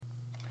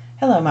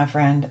Hello, my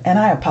friend, and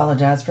I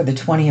apologize for the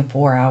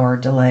 24-hour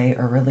delay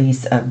or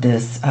release of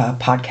this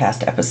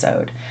podcast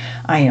episode.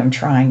 I am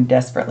trying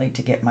desperately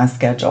to get my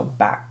schedule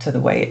back to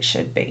the way it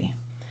should be.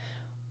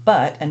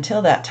 But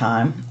until that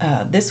time,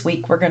 this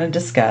week we're going to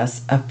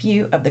discuss a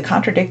few of the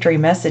contradictory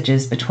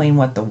messages between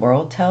what the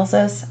world tells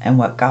us and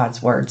what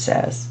God's Word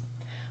says.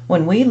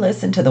 When we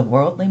listen to the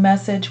worldly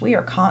message, we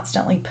are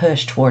constantly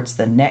pushed towards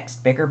the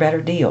next bigger, better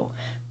deal,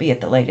 be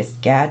it the latest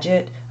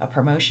gadget, a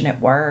promotion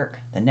at work,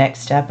 the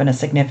next step in a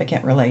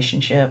significant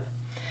relationship.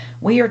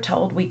 We are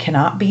told we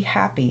cannot be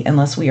happy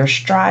unless we are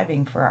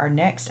striving for our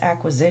next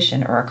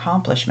acquisition or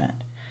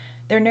accomplishment.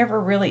 There never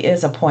really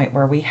is a point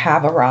where we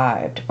have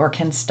arrived or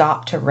can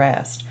stop to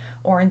rest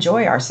or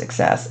enjoy our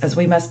success, as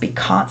we must be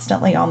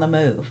constantly on the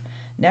move,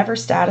 never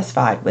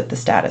satisfied with the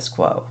status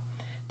quo.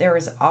 There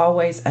is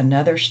always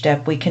another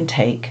step we can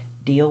take,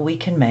 deal we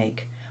can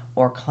make,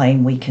 or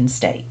claim we can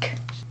stake.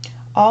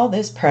 All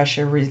this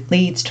pressure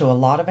leads to a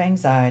lot of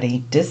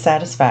anxiety,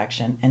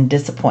 dissatisfaction, and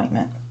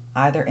disappointment,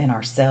 either in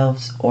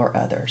ourselves or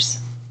others.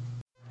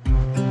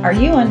 Are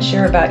you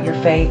unsure about your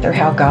faith or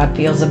how God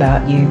feels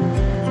about you?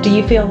 Do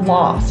you feel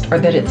lost or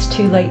that it's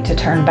too late to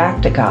turn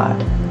back to God?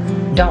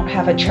 Don't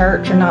have a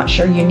church or not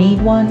sure you need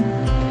one?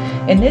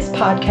 In this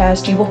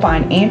podcast, you will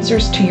find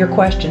answers to your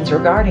questions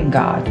regarding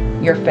God,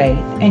 your faith,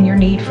 and your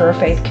need for a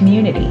faith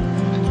community.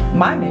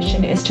 My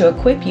mission is to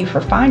equip you for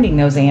finding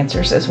those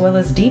answers as well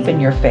as deepen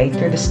your faith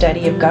through the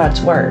study of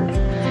God's Word.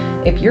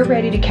 If you're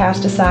ready to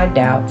cast aside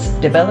doubts,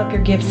 develop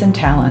your gifts and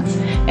talents,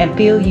 and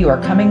feel you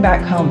are coming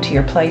back home to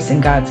your place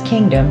in God's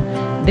kingdom,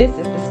 this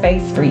is the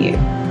space for you.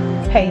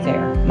 Hey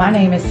there, my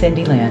name is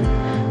Cindy Lynn.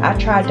 I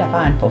tried to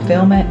find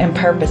fulfillment and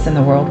purpose in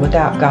the world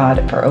without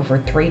God for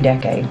over 3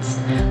 decades.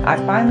 I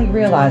finally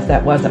realized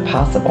that wasn't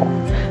possible.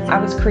 I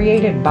was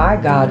created by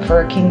God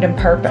for a kingdom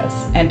purpose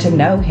and to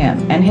know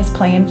Him and His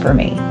plan for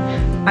me.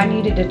 I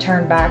needed to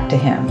turn back to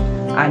Him.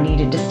 I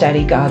needed to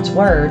study God's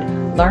Word,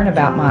 learn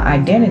about my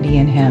identity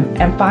in Him,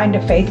 and find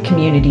a faith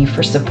community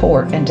for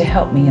support and to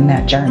help me in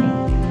that journey.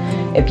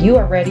 If you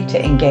are ready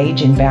to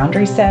engage in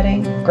boundary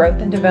setting,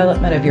 growth and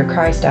development of your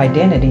Christ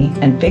identity,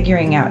 and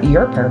figuring out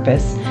your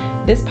purpose,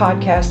 this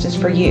podcast is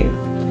for you.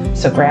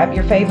 So grab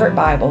your favorite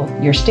Bible,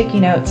 your sticky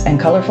notes, and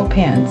colorful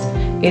pens.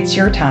 It's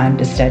your time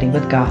to study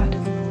with God.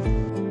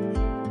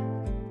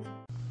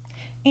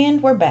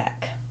 And we're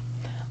back.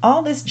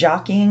 All this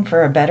jockeying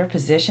for a better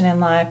position in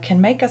life can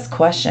make us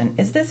question,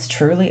 is this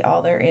truly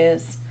all there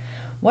is?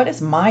 What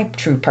is my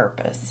true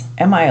purpose?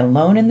 Am I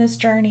alone in this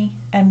journey?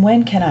 And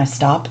when can I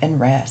stop and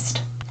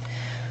rest?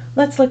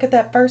 Let's look at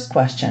that first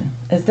question.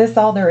 Is this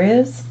all there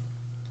is?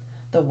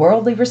 The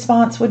worldly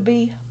response would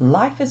be,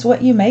 life is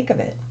what you make of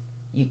it.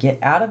 You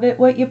get out of it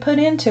what you put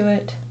into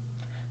it.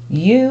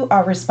 You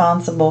are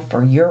responsible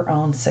for your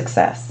own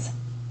success.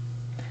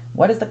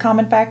 What is the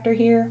common factor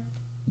here?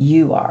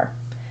 You are.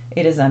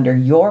 It is under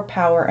your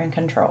power and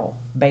control,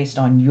 based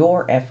on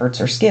your efforts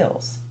or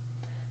skills.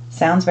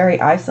 Sounds very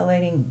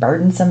isolating,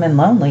 burdensome, and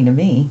lonely to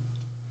me.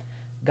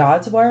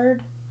 God's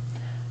Word,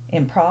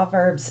 in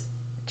Proverbs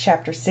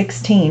chapter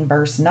 16,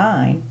 verse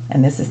 9,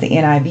 and this is the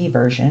NIV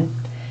version,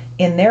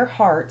 in their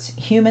hearts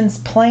humans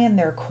plan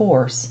their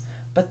course,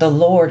 but the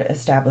Lord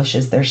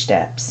establishes their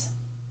steps.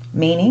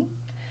 Meaning,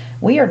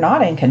 we are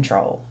not in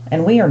control,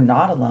 and we are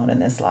not alone in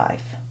this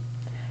life.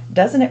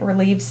 Doesn't it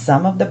relieve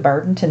some of the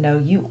burden to know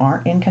you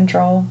aren't in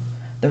control?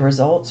 The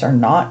results are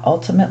not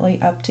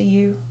ultimately up to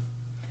you?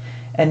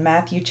 In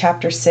Matthew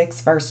chapter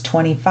 6, verse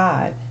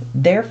 25,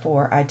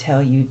 therefore I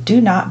tell you, do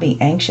not be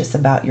anxious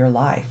about your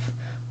life,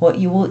 what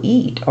you will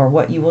eat or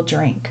what you will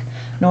drink,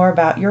 nor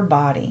about your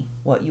body,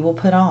 what you will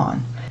put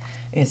on.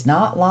 Is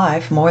not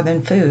life more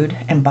than food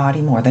and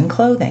body more than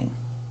clothing?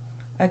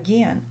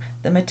 Again,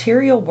 the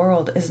material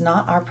world is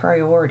not our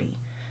priority.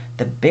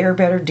 The bigger,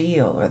 better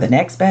deal or the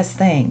next best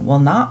thing will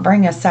not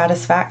bring us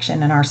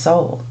satisfaction in our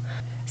soul.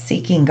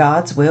 Seeking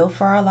God's will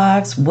for our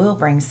lives will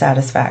bring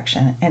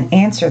satisfaction and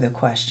answer the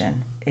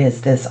question,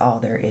 is this all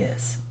there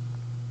is?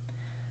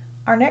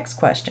 Our next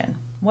question,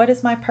 what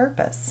is my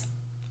purpose?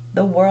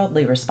 The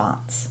worldly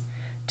response,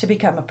 to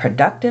become a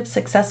productive,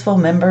 successful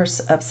member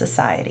of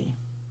society.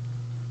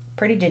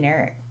 Pretty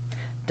generic.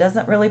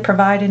 Doesn't really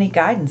provide any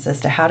guidance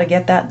as to how to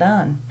get that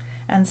done,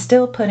 and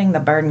still putting the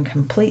burden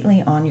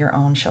completely on your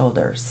own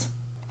shoulders.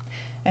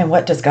 And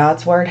what does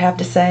God's Word have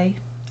to say?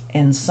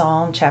 In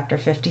Psalm chapter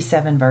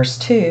 57, verse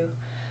 2,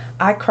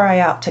 I cry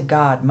out to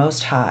God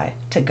Most High,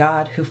 to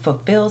God who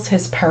fulfills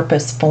His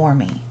purpose for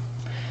me.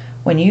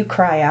 When you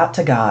cry out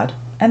to God,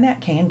 and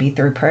that can be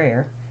through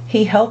prayer,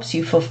 He helps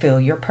you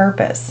fulfill your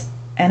purpose.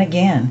 And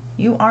again,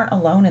 you aren't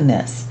alone in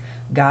this.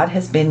 God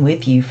has been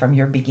with you from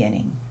your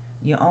beginning.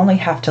 You only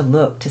have to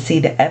look to see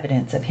the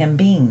evidence of Him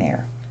being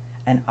there.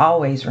 And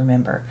always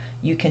remember,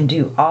 you can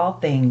do all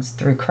things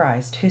through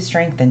Christ who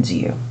strengthens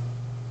you.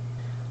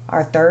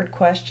 Our third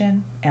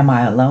question, am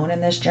I alone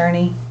in this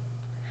journey?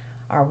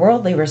 Our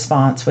worldly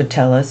response would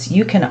tell us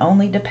you can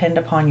only depend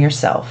upon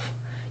yourself.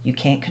 You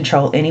can't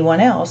control anyone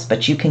else,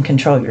 but you can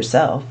control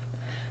yourself.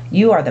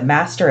 You are the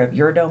master of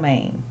your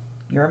domain,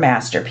 your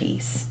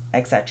masterpiece,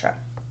 etc.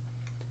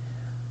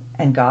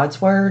 And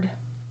God's word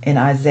in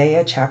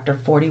Isaiah chapter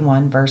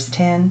 41, verse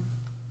 10,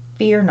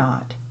 "Fear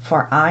not,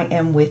 for I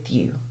am with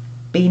you.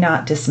 Be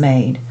not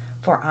dismayed,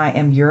 for I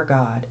am your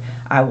God.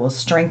 I will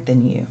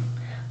strengthen you.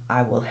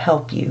 I will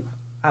help you.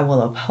 I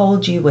will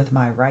uphold you with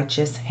my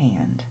righteous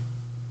hand."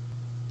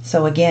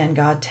 So again,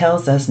 God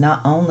tells us not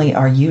only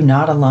are you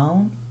not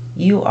alone,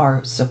 you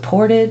are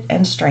supported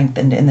and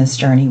strengthened in this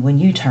journey when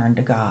you turn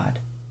to God.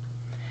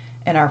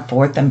 And our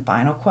fourth and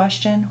final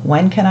question,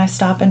 when can I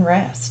stop and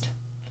rest?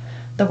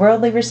 The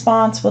worldly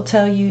response will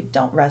tell you,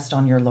 don't rest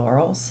on your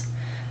laurels,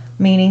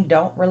 meaning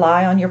don't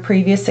rely on your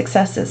previous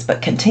successes,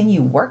 but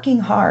continue working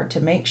hard to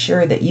make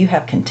sure that you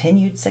have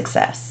continued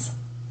success.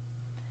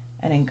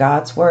 And in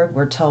God's word,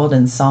 we're told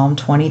in Psalm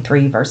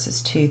 23,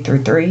 verses 2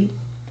 through 3,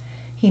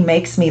 "He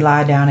makes me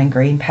lie down in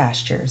green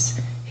pastures.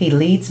 He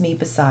leads me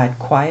beside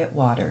quiet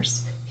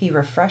waters. He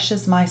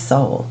refreshes my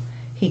soul.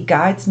 He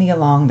guides me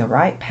along the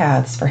right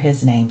paths for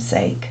his name's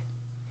sake."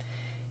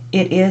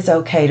 It is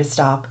okay to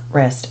stop,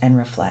 rest, and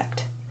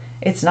reflect.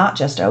 It's not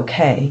just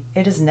okay,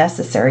 it is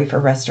necessary for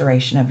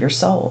restoration of your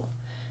soul.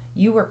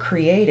 You were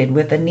created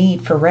with a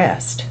need for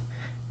rest.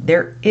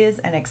 There is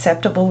an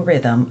acceptable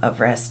rhythm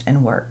of rest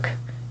and work.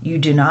 You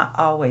do not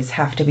always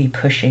have to be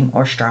pushing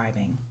or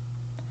striving.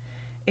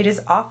 It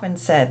is often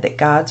said that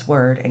God's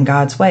word and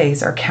God's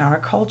ways are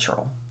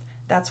countercultural.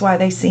 That's why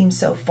they seem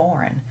so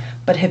foreign.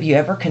 But have you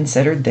ever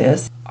considered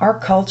this? Our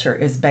culture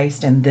is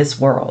based in this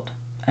world.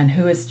 And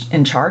who is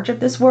in charge of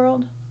this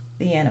world?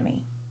 The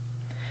enemy.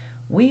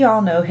 We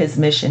all know his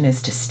mission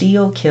is to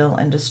steal, kill,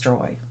 and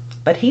destroy.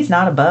 But he's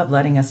not above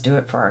letting us do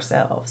it for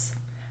ourselves.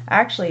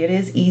 Actually, it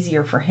is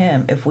easier for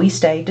him if we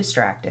stay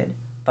distracted,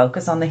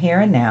 focus on the here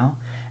and now,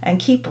 and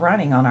keep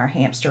running on our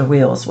hamster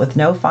wheels with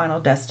no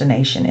final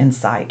destination in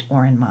sight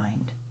or in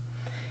mind.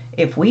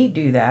 If we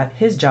do that,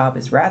 his job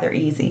is rather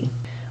easy.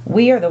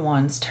 We are the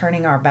ones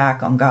turning our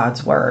back on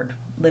God's word,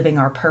 living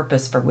our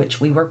purpose for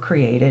which we were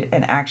created,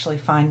 and actually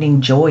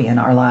finding joy in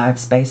our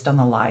lives based on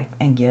the life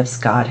and gifts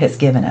God has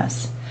given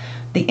us.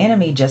 The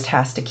enemy just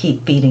has to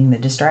keep feeding the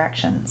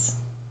distractions.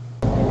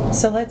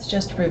 So let's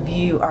just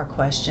review our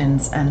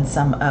questions and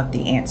some of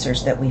the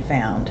answers that we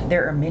found.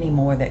 There are many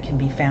more that can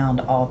be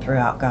found all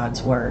throughout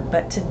God's Word,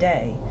 but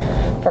today,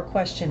 for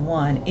question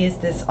 1, is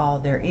this all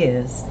there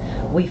is?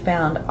 We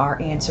found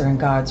our answer in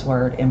God's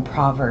Word in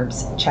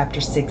Proverbs chapter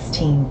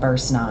 16,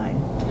 verse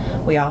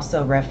 9. We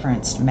also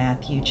referenced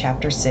Matthew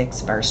chapter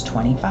 6, verse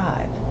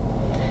 25.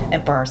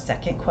 And for our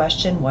second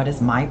question, what is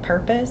my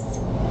purpose?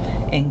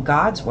 In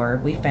God's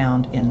Word, we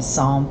found in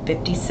Psalm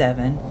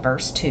 57,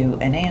 verse 2,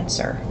 an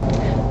answer,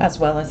 as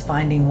well as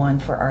finding one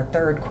for our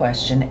third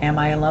question, am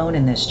I alone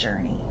in this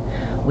journey?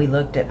 We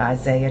looked at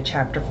Isaiah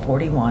chapter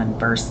 41,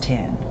 verse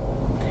 10.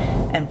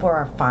 And for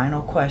our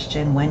final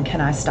question, when can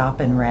I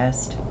stop and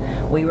rest?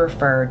 We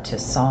referred to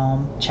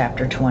Psalm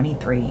chapter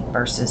 23,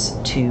 verses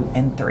 2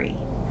 and 3.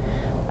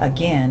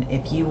 Again,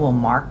 if you will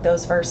mark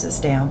those verses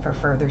down for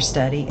further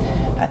study,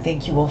 I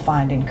think you will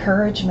find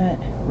encouragement,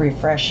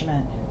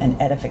 refreshment,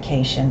 and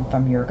edification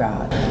from your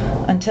God.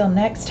 Until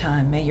next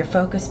time, may your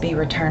focus be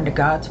returned to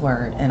God's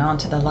Word and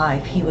onto the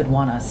life He would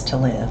want us to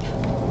live.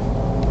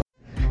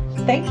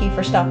 Thank you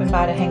for stopping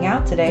by to hang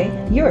out today.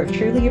 You are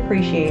truly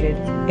appreciated.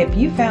 If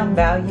you found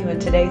value in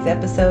today's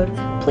episode,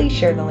 please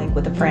share the link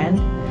with a friend.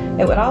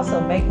 It would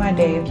also make my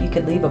day if you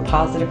could leave a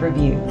positive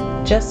review.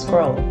 Just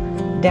scroll.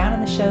 Down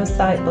in the show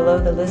site below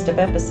the list of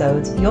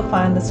episodes, you'll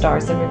find the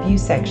stars and review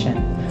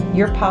section.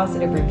 Your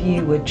positive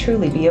review would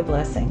truly be a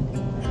blessing.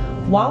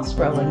 While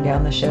scrolling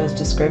down the show's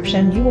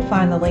description, you will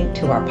find the link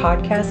to our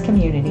podcast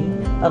community,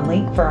 a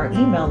link for our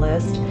email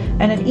list,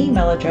 and an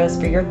email address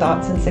for your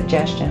thoughts and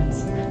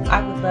suggestions.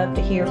 I would love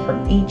to hear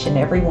from each and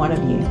every one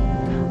of you.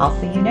 I'll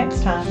see you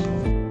next time.